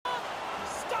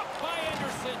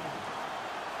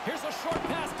Here's a short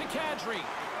pass to Kadri.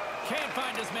 Can't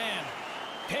find his man.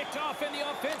 Picked off in the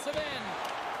offensive end.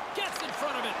 Gets in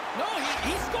front of it. No,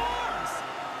 he scores!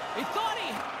 He thought he...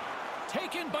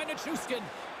 Taken by Nichushkin.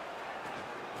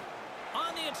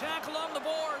 On the attack along the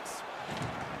boards.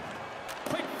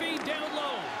 Quick feed down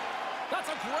low. That's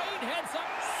a great heads-up.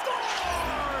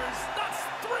 Scores! That's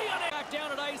 3 on it. Back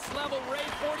down at ice level. Ray,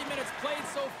 40 minutes played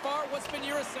so far. What's been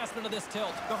your assessment of this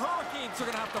tilt? The Hurricanes are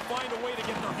going to have to find a way to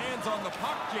get their hands on the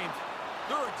puck, James.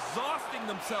 They're exhausting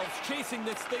themselves chasing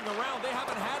this thing around. They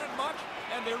haven't had it much,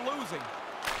 and they're losing.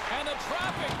 And the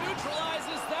traffic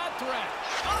neutralizes that threat.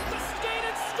 Off the skate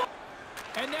and score!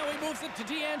 And now he moves it to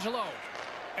D'Angelo.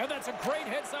 And that's a great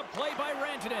heads-up play by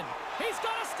Rantanen. He's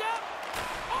got a step.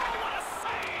 Oh, what a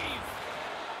save!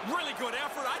 Really good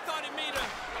effort. I thought he made a...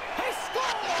 He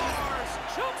scores!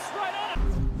 Jumps right on it.